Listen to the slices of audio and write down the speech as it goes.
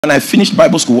When I finished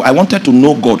Bible school, I wanted to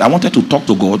know God. I wanted to talk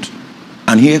to God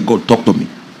and hear God talk to me.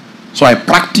 So I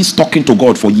practiced talking to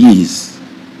God for years.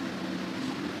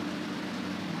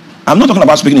 I'm not talking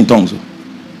about speaking in tongues.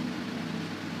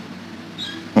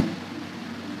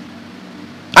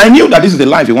 I knew that this is the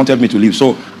life he wanted me to live,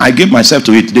 so I gave myself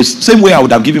to it. The same way I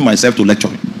would have given myself to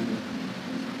lecturing.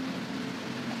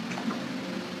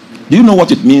 Do you know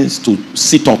what it means to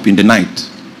sit up in the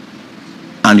night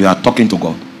and you are talking to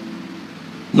God?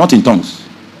 Not in tongues.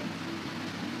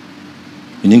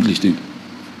 In English too.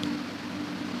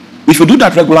 If you do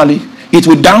that regularly, it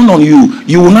will dawn on you.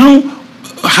 You will now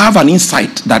have an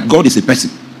insight that God is a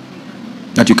person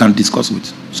that you can discuss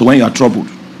with. So when you are troubled,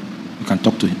 you can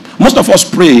talk to him. Most of us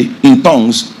pray in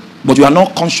tongues, but you are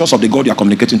not conscious of the God you are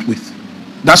communicating with.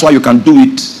 That's why you can do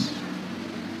it.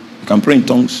 You can pray in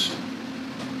tongues.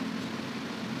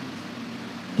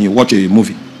 You watch a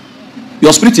movie.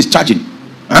 Your spirit is charging.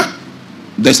 Huh?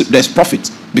 There's profit.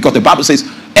 Because the Bible says,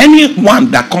 anyone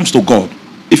that comes to God,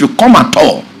 if you come at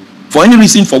all, for any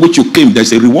reason for which you came,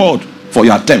 there's a reward for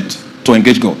your attempt to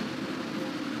engage God.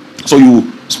 So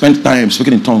you spend time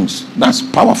speaking in tongues. That's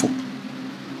powerful.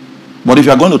 But if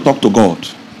you are going to talk to God,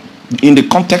 in the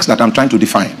context that I'm trying to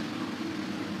define,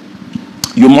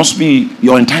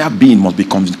 your entire being must be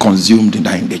consumed in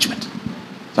that engagement.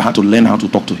 So I had to learn how to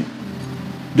talk to him.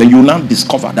 Then you now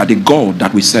discover that the God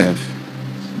that we serve,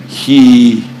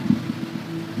 he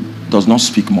does not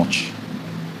speak much.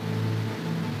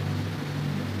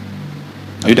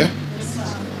 Are you there?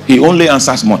 Yes, he only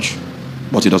answers much,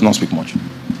 but he does not speak much.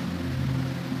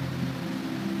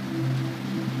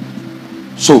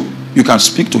 So you can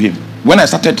speak to him. When I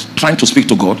started trying to speak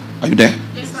to God, are you there?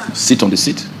 Yes, sit on the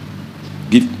seat.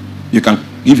 You can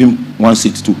give him one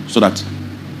seat too, so that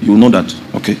you know that,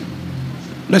 okay,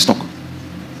 let's talk.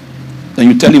 Then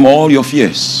you tell him all your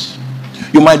fears.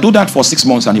 You might do that for 6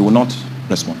 months and he will not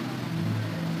respond.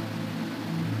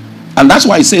 And that's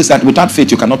why he says that without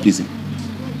faith you cannot please him.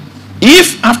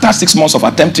 If after 6 months of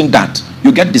attempting that,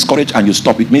 you get discouraged and you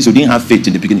stop, it means you didn't have faith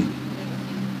in the beginning.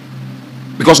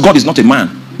 Because God is not a man.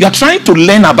 You are trying to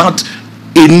learn about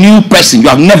a new person you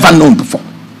have never known before.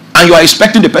 And you are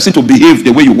expecting the person to behave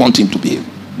the way you want him to behave.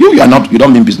 You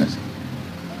don't mean business.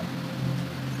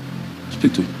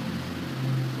 Speak to him.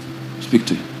 Speak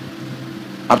to him.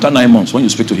 After 9 months, when you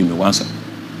speak to him, he will answer.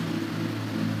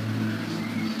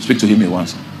 Speak to him, he will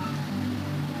answer.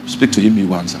 Speak to him, he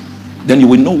will answer. Then you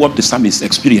will know what the psalmist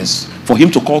experienced. For him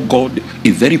to call God a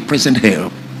very present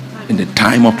help in the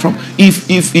time of trouble.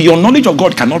 If your knowledge of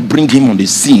God cannot bring him on the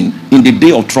scene in the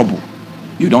day of trouble,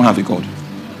 you don't have a God.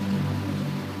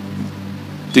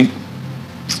 Think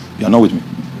you are not with me.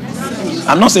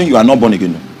 I'm not saying you are not born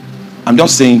again. I'm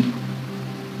just saying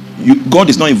God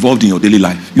is not involved in your daily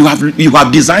life. You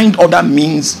have designed other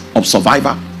means of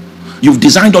survival. You've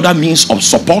designed other means of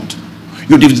support.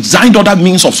 You've designed other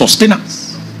means of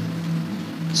sustenance.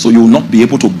 So you will not be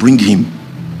able to bring him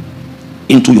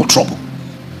into your trouble,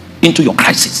 into your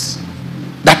crisis.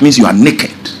 That means you are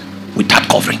naked without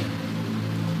covering.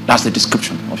 That's the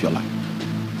description of your life.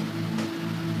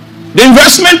 The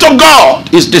investment of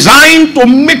God is designed to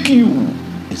make you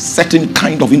a certain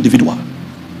kind of individual.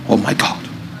 Oh my God.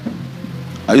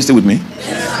 Are you still with me?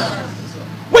 Yeah.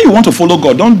 When you want to follow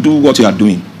God, don't do what you are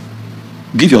doing.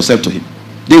 Give yourself to him.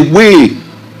 The way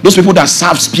those people that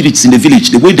serve spirits in the village,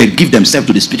 the way they give themselves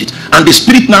to the spirit, and the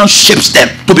spirit now shapes them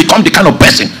to become the kind of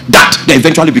person that they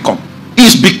eventually become,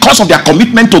 is because of their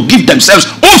commitment to give themselves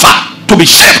over to be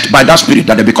shaped by that spirit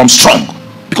that they become strong.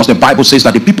 Because the Bible says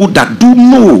that the people that do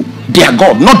know their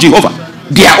God, not Jehovah,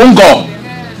 their own God,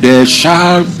 they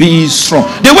shall be strong.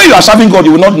 The way you are serving God,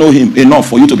 you will not know him enough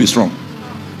for you to be strong.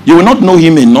 You will not know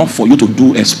him enough for you to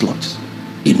do exploits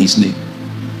in his name.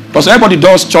 Because everybody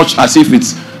does church as if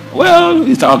it's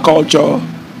our culture.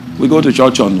 We go to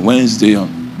church on Wednesday.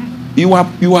 You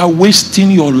are wasting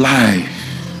your life.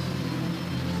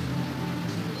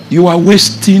 You are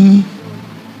wasting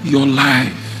your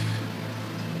life.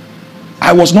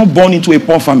 I was not born into a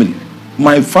poor family.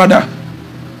 My father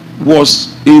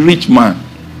was a rich man.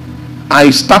 I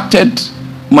started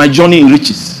my journey in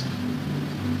riches.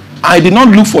 I did not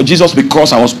look for Jesus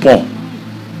because I was poor.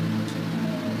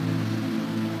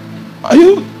 Do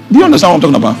you understand what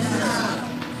I'm talking about?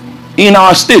 In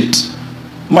our state,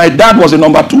 my dad was the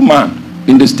number 2 man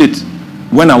in the state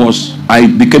when I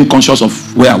became conscious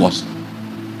of where I was.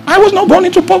 I was not born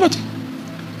into poverty.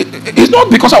 It's not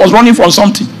because I was running from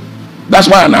something. That's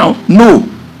why no.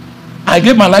 I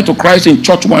gave my life to Christ in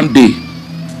church one day,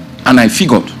 and I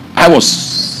figured, I was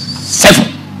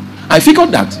 7. I figured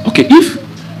that, okay, if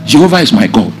Jehovah is my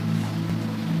God,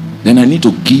 then I need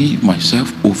to give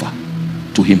myself over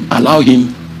to him. Allow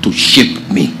him to shape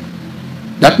me.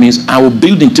 That means I will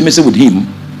build intimacy with him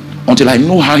until I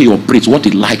know how he operates, what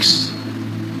he likes,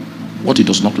 what he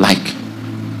does not like.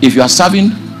 If you are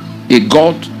serving a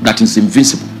God that is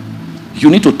invincible, you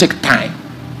need to take time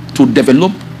to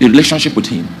develop a relationship with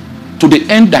him to the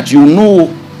end that you know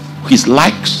his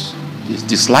likes, his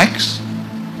dislikes,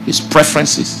 his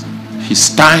preferences, his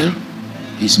style,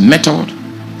 his method,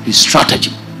 his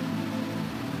strategy.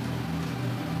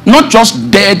 Not just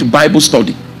dead Bible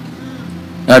study,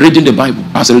 reading the Bible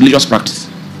as a religious practice,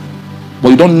 but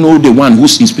you don't know the one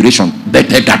whose inspiration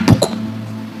bettered that book.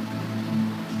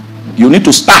 You need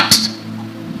to start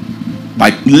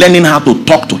by learning how to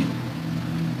talk to him.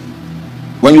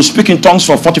 When you speak in tongues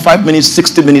for 45 minutes,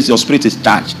 60 minutes, your spirit is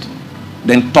charged.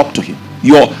 Then talk to him.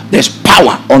 There's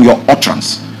power on your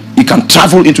utterance. It can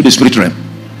travel into the spirit realm.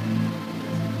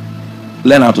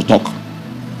 Learn how to talk.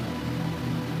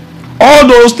 All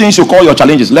those things you call your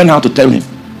challenges, learn how to tell him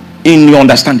in your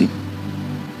understanding.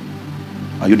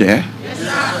 Are you there? Yes,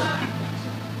 sir.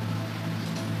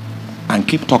 And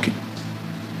keep talking.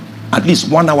 At least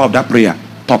 1 hour of that prayer,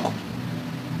 talk.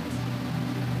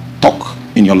 Talk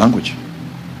in your language.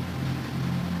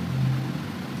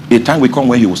 A time will come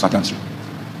when he will start answering.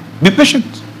 Be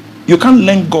patient. You can't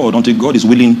learn God until God is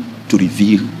willing to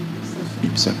reveal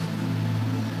himself.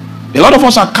 A lot of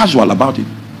us are casual about it.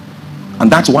 And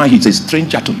that's why he's a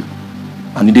stranger to you.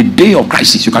 And in the day of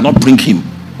crisis, you cannot bring him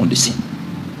on the scene.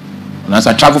 And as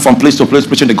I travel from place to place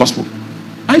preaching the gospel,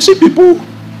 I see people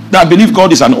that believe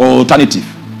God is an alternative.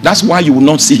 That's why you will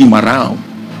not see him around.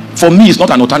 For me, it's not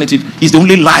an alternative. It's the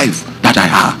only life that I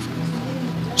have.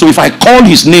 So if I call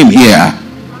his name here,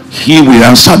 he will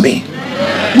answer me.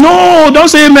 No, don't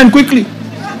say amen quickly.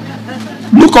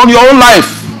 Look on your own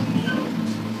life.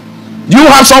 Do you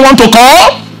have someone to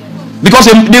call? Because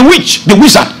the witch, the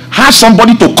wizard, has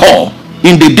somebody to call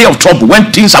in the day of trouble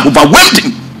when things have overwhelmed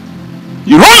him.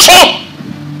 He runs home.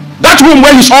 That room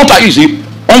where his altar is, he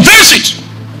unveils it,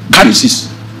 carries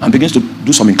this, and begins to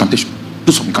do some incantation.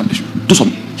 Do some incantation. Do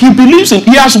some. He believes in,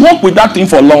 he has worked with that thing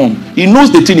for long. He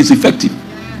knows the thing is effective.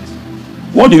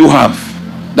 What do you have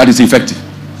that is effective?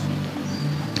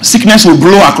 Sickness will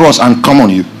blow across and come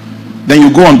on you. Then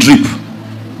you go on drip.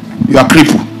 You are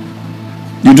crippled.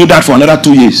 You do that for another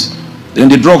 2 years. Then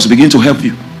the drugs begin to help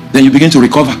you. Then you begin to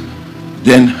recover.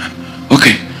 Then,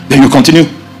 okay, then you continue.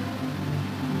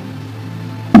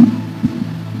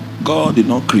 God did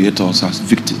not create us as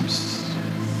victims.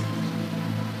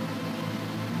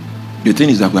 The thing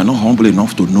is that we are not humble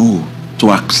enough to know,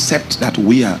 to accept that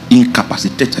we are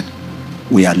incapacitated.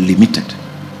 We are limited.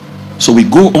 So we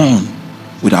go on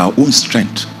with our own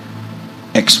strength,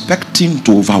 expecting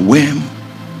to overwhelm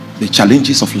the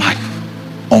challenges of life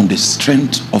on the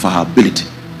strength of our ability.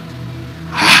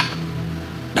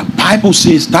 The Bible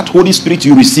says that Holy Spirit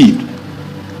you received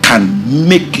can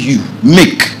make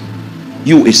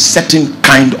you a certain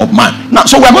kind of man. Now,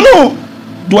 so we're going to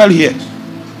dwell here.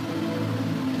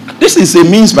 This is a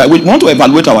means by which we want to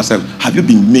evaluate ourselves. Have you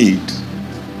been made?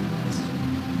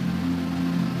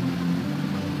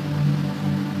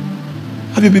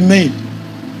 Have you been made?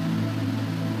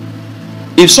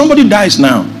 If somebody dies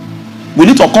now, we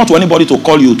need to call to anybody to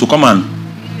call you to come and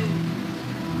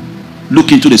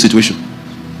look into the situation.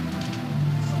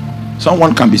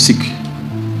 Someone can be sick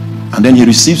and then he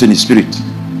receives in his spirit,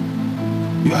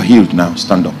 you are healed now,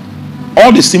 stand up.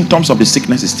 All the symptoms of the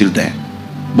sickness is still there,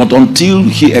 but until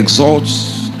he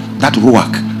exalts that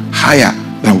ruach higher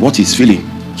than what he's feeling,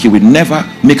 he will never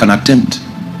make an attempt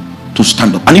to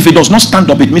stand up. And if he does not stand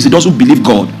up, it means he doesn't believe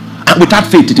God, and without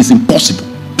faith it is impossible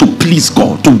to please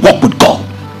God, to walk with God.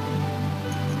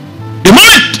 The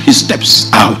moment he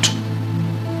steps out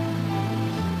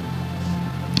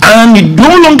and he no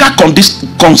longer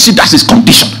considers his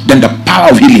condition, then the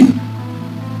power of healing,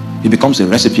 he becomes a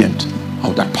recipient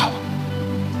of that power.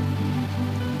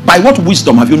 By what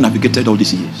wisdom have you navigated all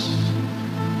these years?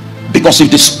 Because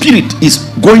if the Spirit is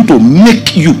going to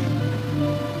make you,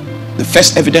 the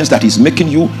first evidence that he's making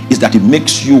you is that he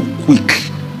makes you quick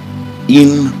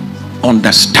in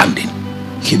understanding.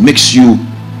 He makes you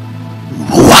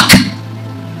ruach.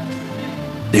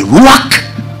 The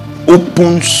ruach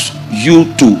opens you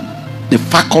to the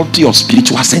faculty of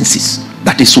spiritual senses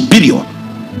that is superior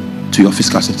to your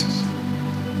physical senses.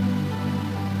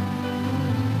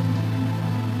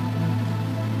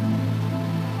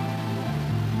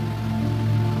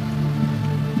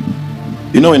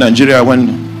 You know, in Nigeria,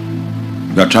 when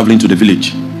we are traveling to the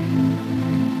village,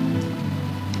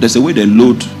 there's a way they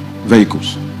load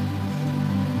vehicles.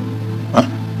 Huh?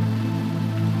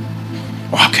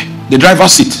 Okay. The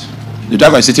driver's seat. The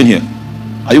driver is sitting here.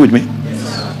 Are you with me? Yes,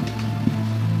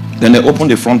 Then they open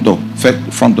the front door.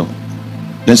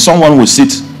 Then someone will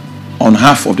sit on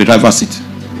half of the driver's seat.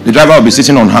 The driver will be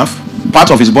sitting on half.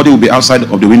 Part of his body will be outside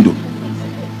of the window.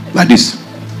 Like this.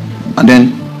 And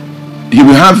then he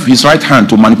will have his right hand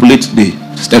to manipulate the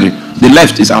steering. The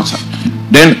left is outside.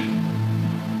 Then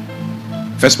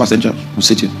first passenger will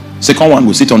sit here. Second one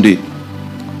will sit on the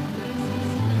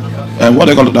what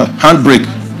they call it, handbrake.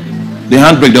 The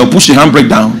handbrake, they'll push the handbrake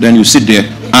down. Then you sit there,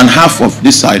 and half of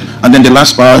this side, and then the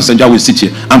last passenger will sit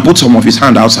here and put some of his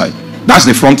hand outside. That's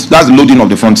the front. That's the loading of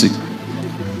the front seat.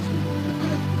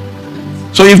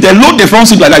 So if they load the front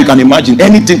seat like that, you can imagine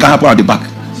anything can happen at the back.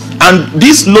 And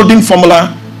this loading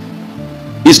formula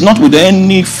is not with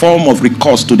any form of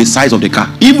recourse to the size of the car.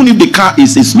 Even if the car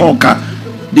is a small car,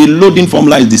 the loading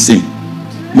formula is the same.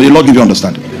 May the Lord give you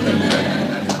understanding.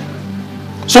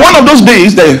 So one of those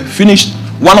days they finished.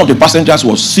 One of the passengers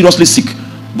was seriously sick,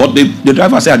 but the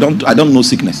driver said, I don't know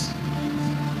sickness.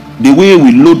 The way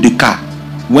we load the car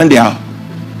when they are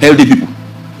healthy people,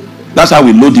 that's how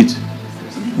we load it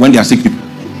when they are sick people.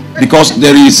 Because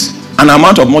there is an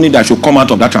amount of money that should come out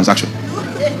of that transaction.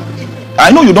 I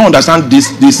know you don't understand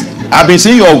this. I've been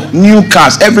seeing your new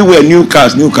cars everywhere, new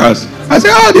cars. I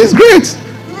say, this is great.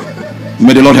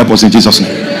 May the Lord help us in Jesus'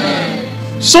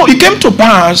 name. So it came to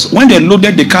pass when they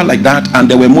loaded the car like that and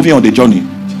they were moving on the journey,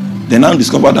 they now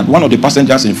discovered that one of the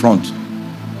passengers in front,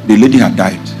 the lady had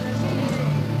died.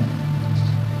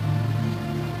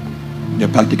 They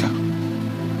parked the car.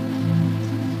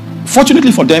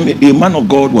 Fortunately for them, a man of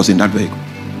God was in that vehicle.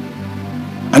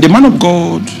 And the man of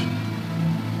God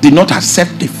did not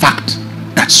accept the fact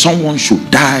that someone should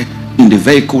die in the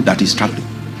vehicle that is traveling.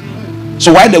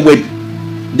 So while they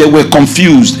were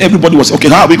confused, everybody was, okay,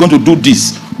 how are we going to do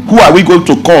this? Who are we going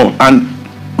to call? And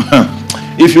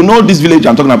if you know this village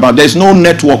I'm talking about, there's no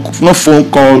network, no phone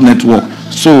call network.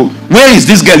 So where is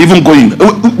this girl even going?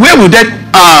 Where will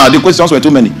that? The questions were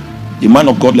too many. The man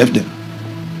of God left them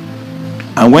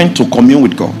and went to commune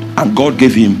with God, and God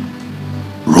gave him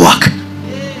ruach.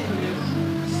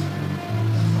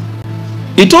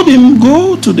 He told him,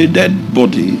 go to the dead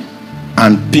body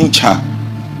and pinch her.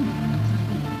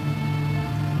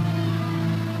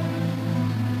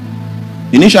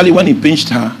 Initially, when he pinched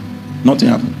her, nothing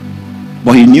happened.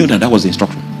 But he knew that was the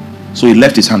instruction. So he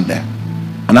left his hand there.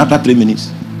 And after 3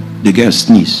 minutes, the girl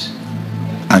sneezed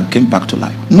and came back to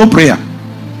life. No prayer.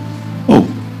 Oh,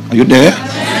 are you there?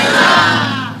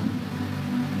 Yeah.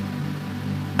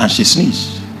 And she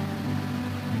sneezed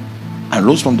and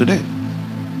rose from the dead.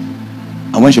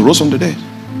 And when she rose from the dead,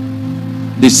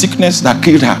 the sickness that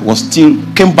killed her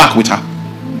came back with her.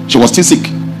 She was still sick.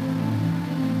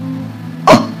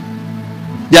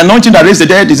 The anointing that raised the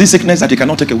dead is this sickness that he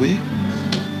cannot take away.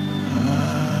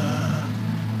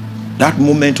 That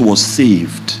moment was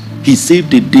saved. He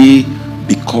saved the day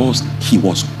because he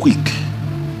was quick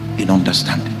in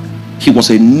understanding. He was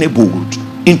enabled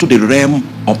into the realm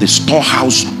of the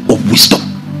storehouse of wisdom.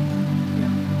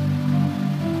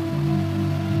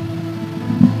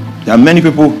 There are many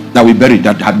people that we buried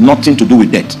that had nothing to do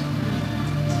with death.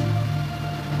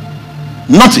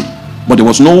 Nothing. But there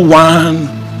was no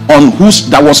one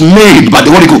that was made by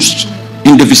the Holy Ghost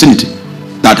in the vicinity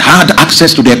that had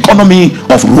access to the economy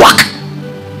of ruach.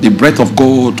 The breath of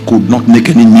God could not make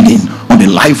any meaning on the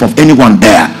life of anyone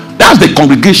there. That's the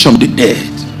congregation of the dead.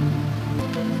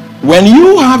 When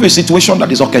you have a situation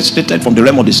that is orchestrated from the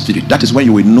realm of the spirit, that is when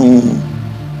you will know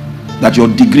that your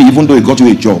degree, even though it got you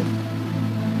a job,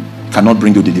 cannot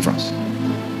bring you deliverance.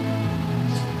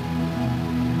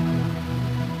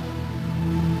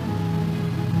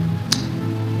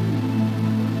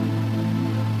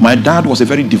 My dad was a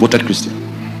very devoted Christian.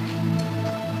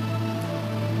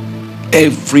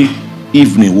 Every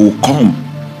evening we will come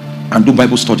and do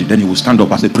Bible study. Then he will stand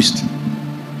up as a priest.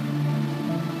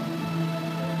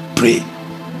 Pray.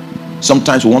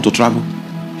 Sometimes we want to travel.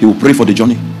 He will pray for the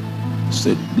journey.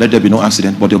 Say, let there be no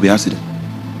accident, but there will be accident.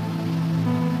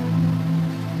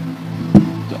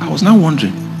 So I was now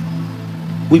wondering.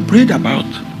 We prayed about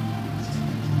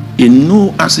a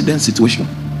no accident situation,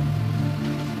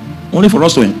 only for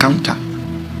us to encounter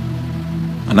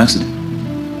an accident.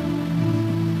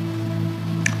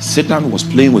 Satan was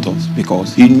playing with us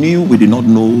because he knew we did not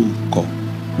know God.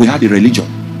 We had a religion.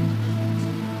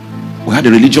 We had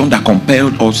a religion that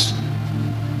compelled us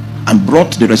and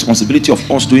brought the responsibility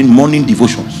of us doing morning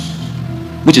devotions,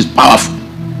 which is powerful.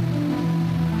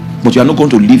 But you are not going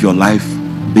to live your life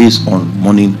based on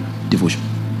morning devotion.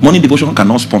 Morning devotion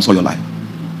cannot sponsor your life.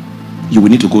 You will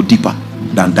need to go deeper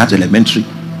than that elementary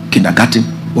kindergarten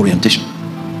orientation.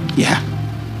 Yeah.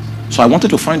 So I wanted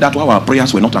to find out why our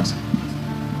prayers were not answered.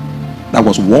 That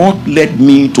was what led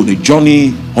me to the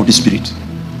journey of the Spirit.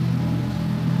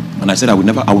 And I said I will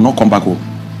not come back home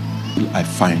till I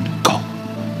find God.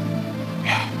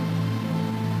 Yeah.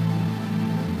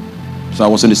 So I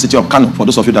was in the city of Kano, for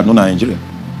those of you that know Nigeria.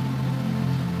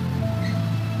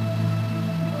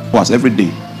 It was every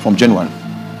day from January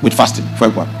with fasting,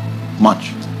 February,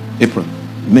 March, April,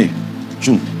 May,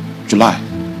 June, July,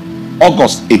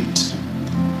 August 8th.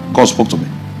 God spoke to me.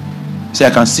 He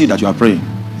said, I can see that you are praying.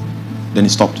 Then he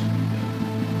stopped.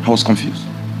 I was confused.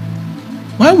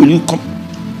 Why will you come?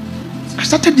 I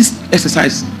started this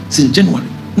exercise since January.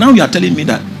 Now you are telling me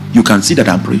that you can see that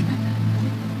I'm praying.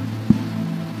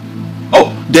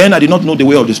 Oh, then I did not know the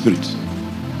way of the Spirit.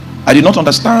 I did not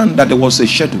understand that there was a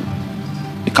schedule,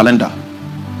 a calendar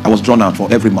I was drawn out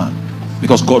for every man,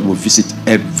 because God will visit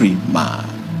every man.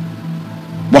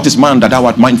 What is man that thou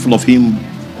art mindful of him?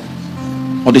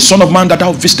 Or the son of man that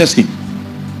thou visitest him?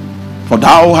 For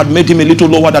thou had made him a little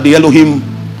lower than the Elohim,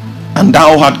 and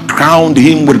thou had crowned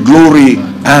him with glory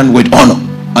and with honor.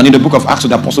 And in the book of Acts of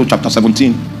the Apostle, chapter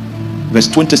 17, verse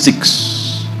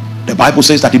 26, the Bible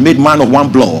says that he made man of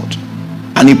one blood,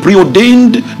 and he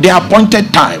preordained the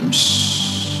appointed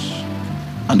times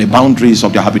and the boundaries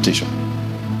of their habitation.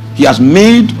 He has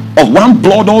made of one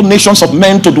blood all nations of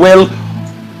men to dwell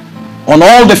on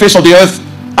all the face of the earth,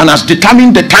 and has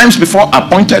determined the times before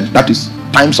appointed, that is,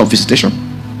 times of visitation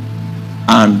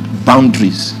and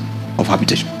boundaries of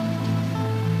habitation.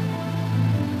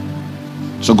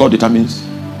 So God determines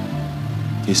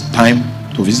his time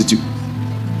to visit you,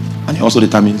 and he also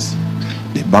determines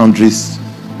the boundaries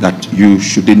that you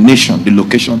should, the nation, the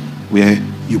location where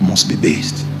you must be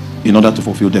based in order to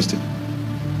fulfill destiny.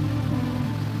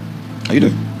 Are you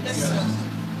there? Yes, sir.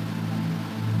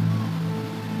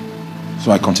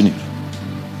 So I continued.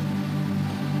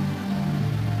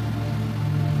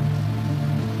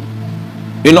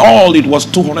 In all, it was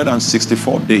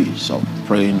 264 days of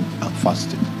praying and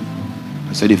fasting.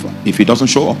 I said, if he doesn't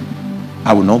show up,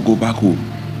 I will not go back home.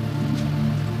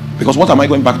 Because what am I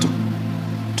going back to?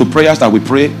 To prayers that we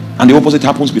pray and the opposite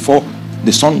happens before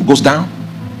the sun goes down?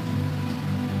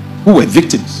 Who were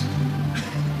victims?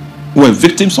 Who were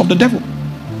victims of the devil.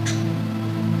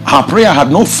 Our prayer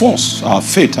had no force. Our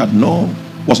faith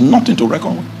was nothing to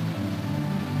reckon with.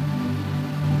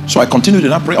 So I continued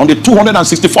in that prayer. On the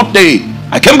 264th day,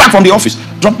 I came back from the office,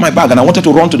 dropped my bag, and I wanted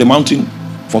to run to the mountain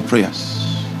for prayers.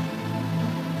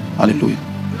 Hallelujah.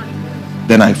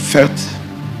 Then I felt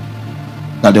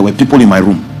that there were people in my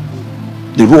room.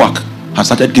 The Ruach has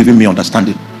started giving me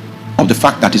understanding of the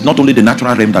fact that it's not only the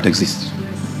natural realm that exists.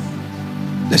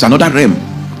 There's another realm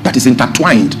that is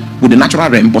intertwined with the natural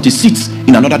realm, but it sits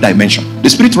in another dimension. The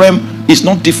spirit realm is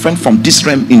not different from this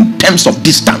realm in terms of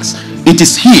distance. It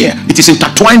is here. It is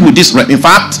intertwined with this realm. In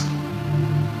fact,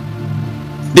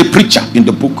 the preacher in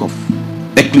the book of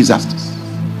Ecclesiastes,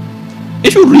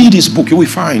 if you read his book, you will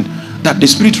find that the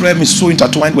spirit realm is so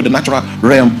intertwined with the natural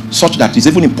realm such that it's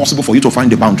even impossible for you to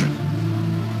find the boundary.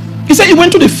 He said he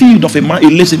went to the field of a man, a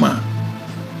lazy man.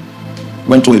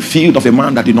 Went to a field of a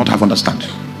man that did not have understanding.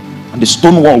 And the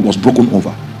stone wall was broken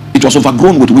over. It was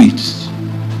overgrown with weeds.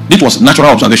 This was natural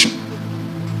observation.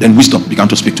 Then wisdom began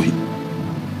to speak to him.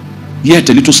 Yet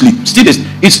a little sleep. Still,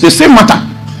 it's the same matter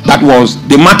that was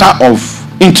the matter of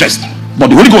interest. But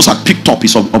the Holy Ghost had picked up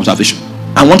his observation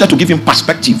and wanted to give him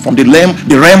perspective from the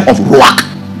realm of Ruach.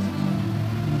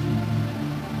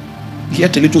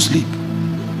 Yet a little sleep.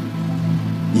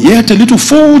 Yet a little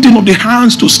folding of the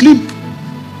hands to sleep.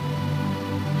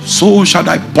 So shall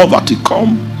thy poverty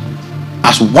come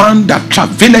as one that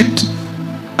travaileth,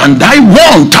 and thy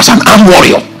want as an armed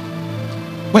warrior.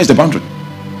 Where is the boundary?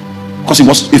 Because it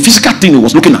was a physical thing he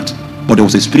was looking at, but there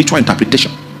was a spiritual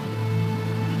interpretation.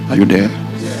 Are you there?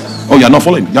 Yes. Oh, you are not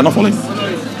following. You are not following.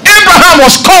 Abraham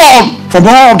was called from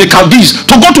all the Chaldees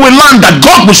to go to a land that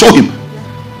God will show him.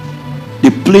 The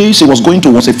place he was going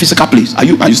to was a physical place. Are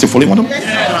you still following what I'm saying?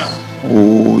 Yes.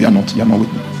 Oh, you are not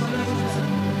with me.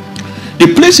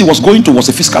 The place he was going to was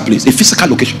a physical place, a physical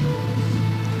location.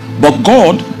 But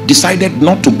God decided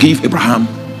not to give Abraham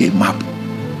a map.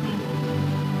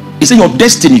 He said, your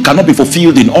destiny cannot be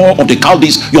fulfilled in all of the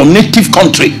Chaldees, your native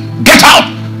country. Get out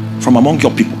from among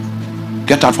your people.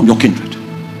 Get out from your kindred.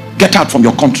 Get out from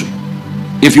your country.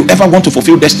 If you ever want to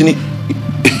fulfill destiny,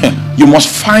 you must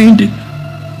find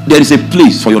there is a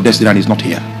place for your destiny and it's not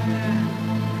here.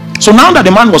 So now that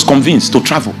the man was convinced to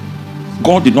travel,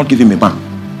 God did not give him a map.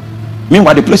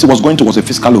 Meanwhile, the place he was going to was a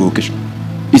physical location.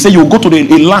 He said, you will go to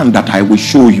a land that I will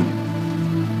show you.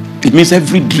 It means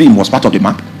every dream was part of the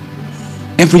map.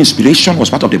 Every inspiration was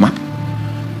part of the map.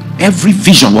 Every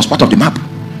vision was part of the map.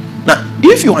 Now,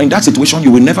 if you are in that situation,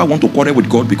 you will never want to quarrel with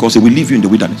God because he will leave you in the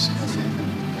wilderness.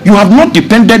 You have not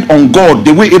depended on God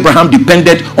the way Abraham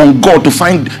depended on God to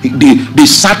find the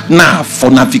sat-nav for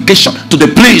navigation to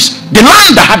the place, the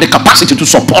land that had the capacity to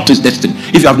support his destiny.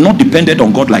 If you have not depended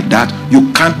on God like that,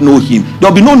 you can't know him.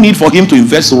 There will be no need for him to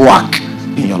invest work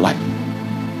in your life.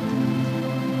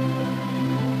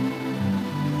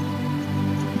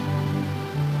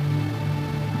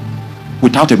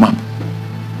 Without a map.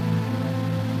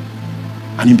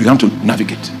 And he began to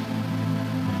navigate.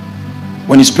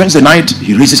 When he spends the night,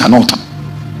 he raises an altar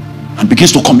and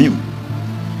begins to commune.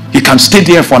 He can stay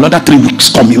there for another 3 weeks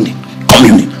communing.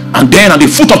 And then at the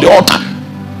foot of the altar,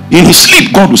 in his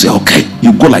sleep, God will say, okay,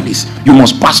 you go like this. You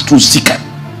must pass through Sikhem.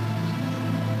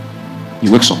 He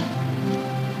wakes up,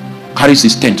 carries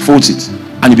his tent, folds it,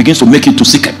 and he begins to make it to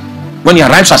Sikhem. When he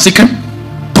arrives at Sikhem,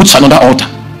 puts another altar.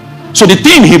 So the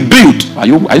thing he built, are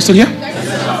you still here?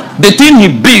 The thing he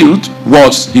built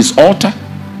was his altar,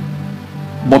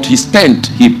 but his tent,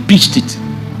 he pitched it.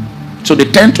 So the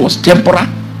tent was temporary,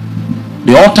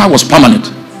 the altar was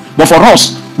permanent. But for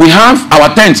us, we have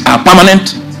our tents are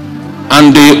permanent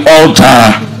and the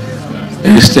altar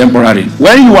is temporary.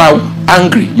 When you are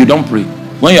angry, you don't pray.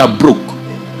 When you are broke,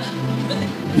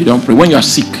 you don't pray. When you are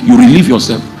sick, you relieve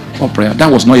yourself of prayer.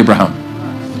 That was not Abraham.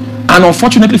 And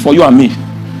unfortunately for you and me,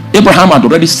 Abraham had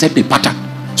already set the pattern.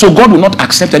 So God will not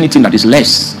accept anything that is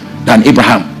less than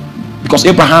Abraham. Because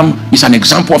Abraham is an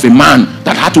example of a man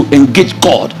that had to engage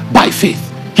God by faith.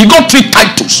 He got 3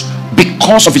 titles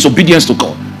because of his obedience to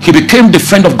God. He became the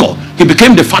friend of God. He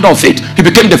became the father of faith. He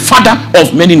became the father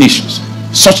of many nations,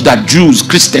 such that Jews,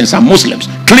 Christians, and Muslims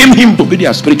claim him to be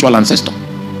their spiritual ancestor.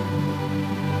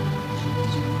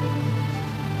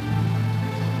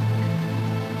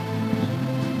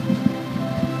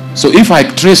 So if I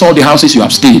trace all the houses you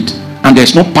have stayed, and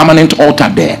there's no permanent altar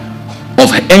there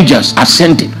of angels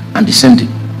ascending and descending,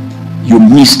 you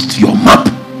missed your map.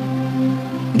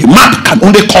 The map can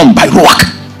only come by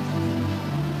Ruach.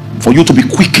 For you to be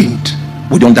quickened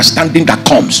with the understanding that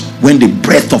comes when the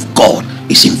breath of God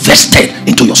is invested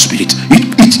into your spirit.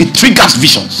 It triggers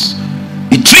visions.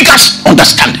 It triggers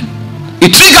understanding.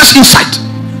 It triggers insight.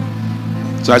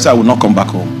 So I said I will not come back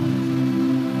home.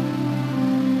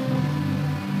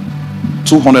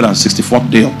 264th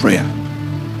day of prayer.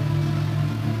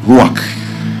 Ruach.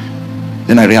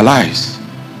 Then I realized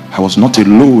I was not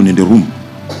alone in the room.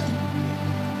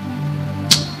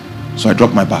 So I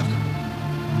dropped my bag.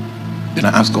 Then I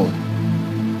asked God,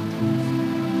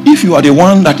 if you are the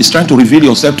one that is trying to reveal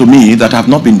yourself to me that I have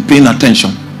not been paying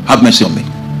attention, have mercy on me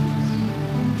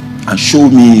and show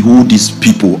me who these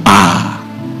people are.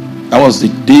 That was the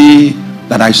day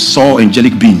that I saw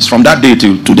angelic beings. From that day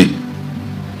till today.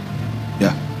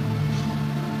 Yeah.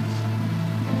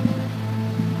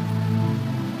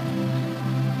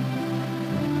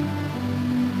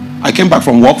 I came back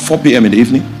from work 4 p.m. in the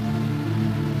evening.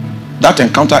 That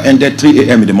encounter ended 3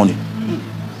 a.m. in the morning.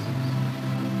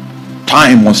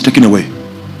 Time was taken away.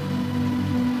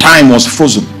 Time was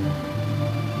frozen.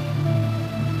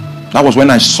 That was when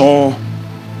I saw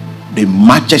the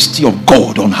majesty of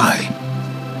God on high.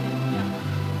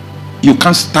 You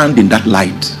can't stand in that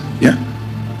light. Yeah.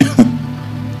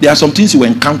 There are some things you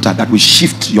encounter that will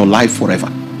shift your life forever.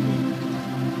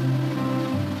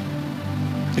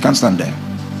 You can't stand there.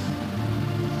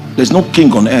 There's no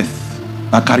king on earth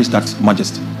that carries that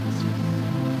majesty.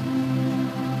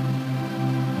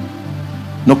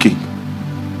 No king.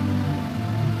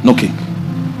 No king.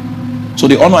 So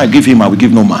the honor I give him, I will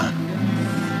give no man.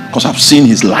 Because I've seen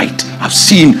his light. I've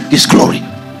seen his glory.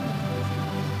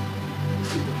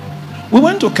 We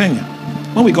went to Kenya.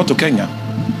 When we got to Kenya,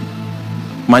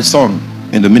 my son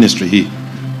in the ministry, he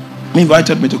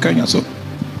invited me to Kenya. So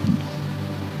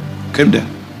came there.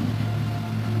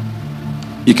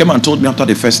 He came and told me after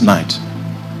the first night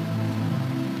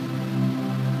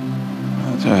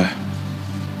that,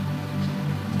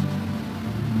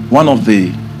 one of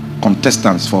the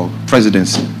contestants for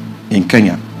presidency in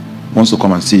Kenya wants to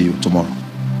come and see you tomorrow.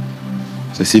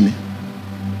 I said, see me?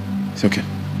 He said, okay.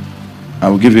 I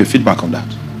will give you a feedback on that.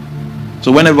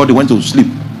 So when everybody went to sleep,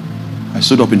 I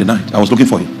stood up in the night. I was looking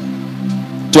for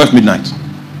him. 12 midnight.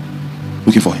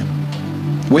 Looking for him.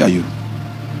 Where are you?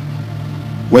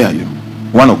 Where are you?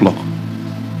 1 o'clock.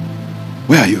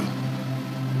 Where are you?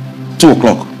 2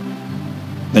 o'clock.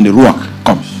 Then the Ruach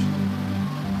comes.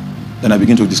 Then I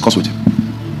begin to discuss with him.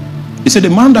 He said, the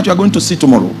man that you are going to see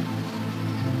tomorrow,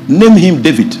 name him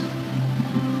David.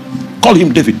 Call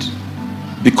him David.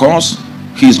 Because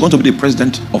he is going to be the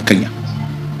president of Kenya.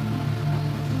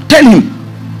 Tell him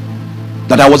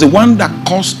that I was the one that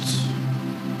caused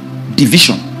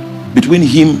division between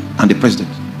him and the president,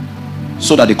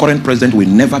 so that the current president will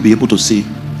never be able to say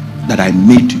that I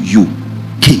made you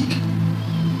king.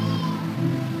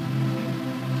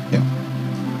 Yeah.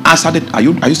 As at the, are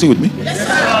you still with me? Yes,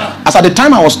 sir. As at the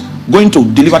time I was going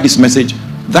to deliver this message,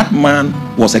 that man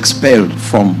was expelled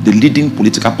from the leading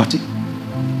political party.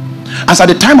 As at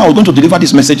the time I was going to deliver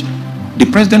this message, the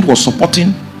president was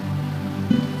supporting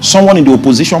someone in the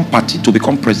opposition party to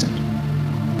become president.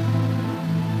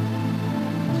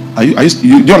 Do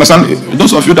you understand?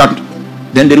 Those of you that,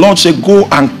 then the Lord said, go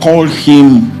and call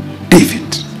him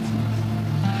David.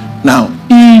 Now,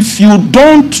 if you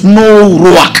don't know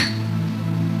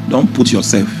Ruach, don't put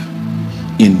yourself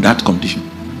in that condition.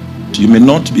 You may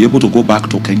not be able to go back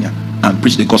to Kenya and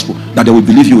preach the gospel, that they will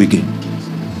believe you again.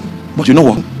 But you know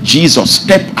what? Jesus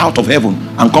stepped out of heaven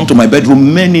and come to my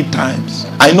bedroom many times.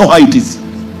 I know how it is.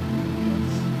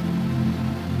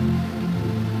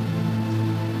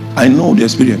 I know the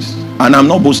experience, and I'm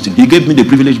not boasting. He gave me the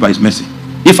privilege by his mercy.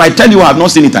 If I tell you I have not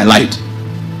seen it, I lied.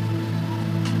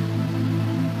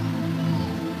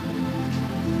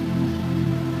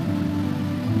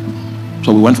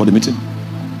 So we went for the meeting.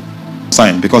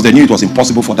 Sign, because they knew it was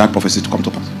impossible for that prophecy to come to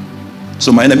pass.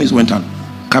 So my enemies went and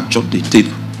captured the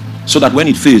tape, so that when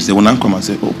it fails, they will now come and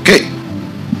say, okay,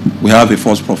 we have a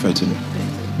false prophet in it.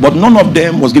 But none of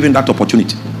them was given that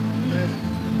opportunity,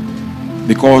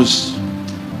 because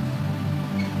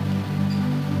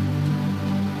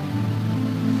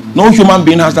no human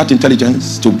being has that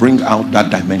intelligence to bring out that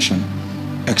dimension,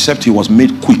 except he was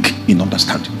made quick in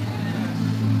understanding.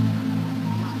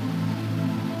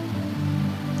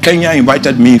 Kenya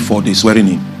invited me for the swearing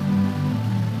in.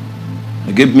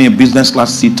 They gave me a business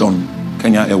class seat on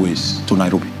Kenya Airways to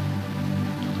Nairobi.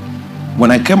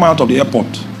 When I came out of the airport,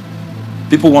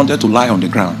 people wanted to lie on the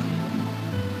ground.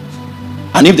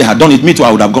 And if they had done it, me too,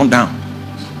 I would have gone down.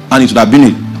 And it would have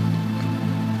been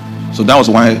it. So that was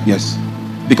why, yes.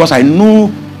 Because I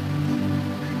know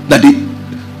that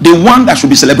the one that should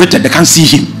be celebrated, they can't see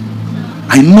him.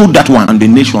 I know that one. And the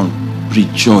nation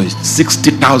rejoiced.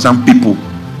 60,000 people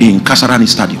in Kasarani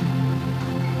Stadium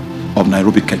of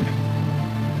Nairobi, Kenya.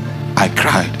 I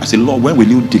cried. I said, Lord, when will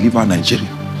you deliver Nigeria?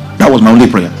 That was my only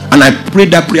prayer. And I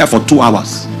prayed that prayer for 2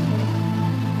 hours.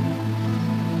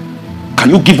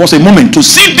 Can you give us a moment to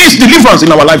see this deliverance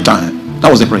in our lifetime? That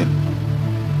was the prayer.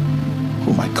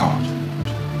 Oh my God.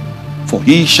 For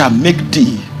he shall make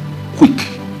thee quick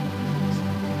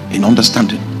in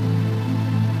understanding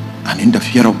and in the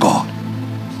fear of God.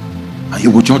 And he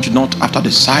will judge not after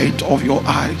the sight of your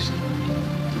eyes,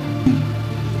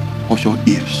 of your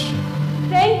ears.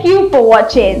 Thank you for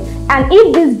watching. And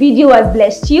if this video has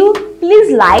blessed you,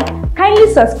 please like,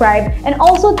 kindly subscribe, and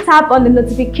also tap on the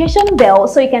notification bell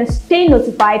so you can stay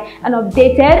notified and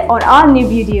updated on our new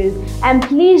videos. And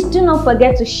please do not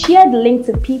forget to share the link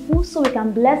to people so we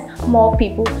can bless more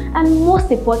people. And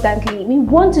most importantly, we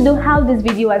want to know how this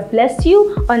video has blessed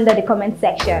you under the comment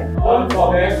section. Don't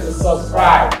forget to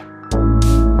subscribe.